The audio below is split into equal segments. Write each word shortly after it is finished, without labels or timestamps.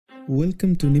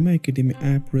Welcome to Neemacademy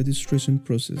app registration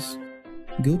process.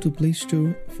 Go to Play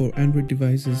Store for Android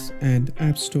devices and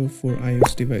App Store for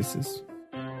iOS devices.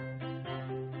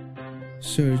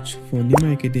 Search for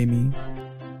Neemacademy.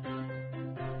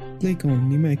 Click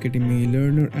on Neemacademy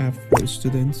Learner app for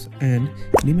students and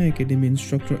Neemacademy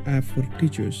Instructor app for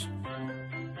teachers.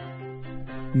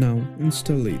 Now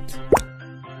install it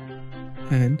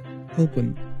and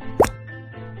open.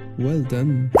 Well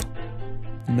done.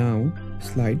 Now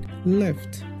slide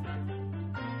left.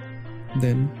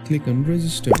 Then click on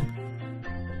register.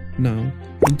 Now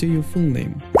enter your full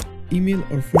name, email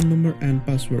or phone number and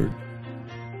password.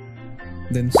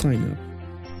 Then sign up.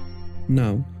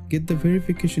 Now get the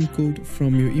verification code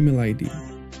from your email ID.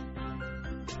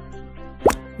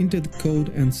 Enter the code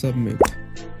and submit.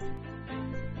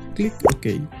 Click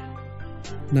OK.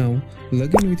 Now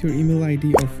log in with your email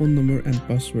ID or phone number and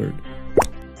password.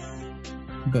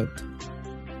 But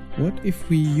what if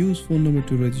we use phone number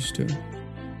to register?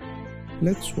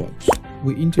 Let's watch.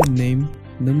 We enter name,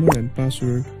 number and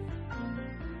password.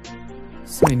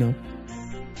 Sign up.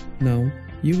 Now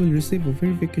you will receive a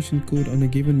verification code on a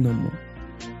given number.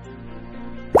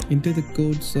 Enter the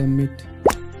code, submit.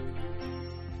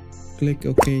 Click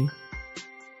OK.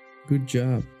 Good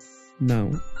job.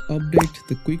 Now update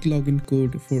the quick login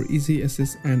code for easy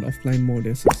access and offline mode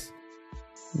access.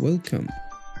 Welcome.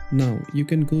 Now you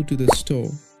can go to the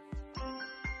store.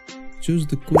 Choose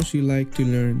the course you like to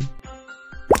learn.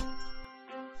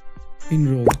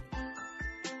 Enroll.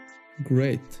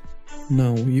 Great.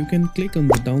 Now you can click on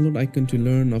the download icon to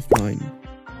learn offline.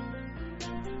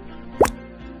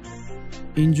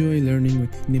 Enjoy learning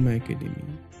with Neemacademy.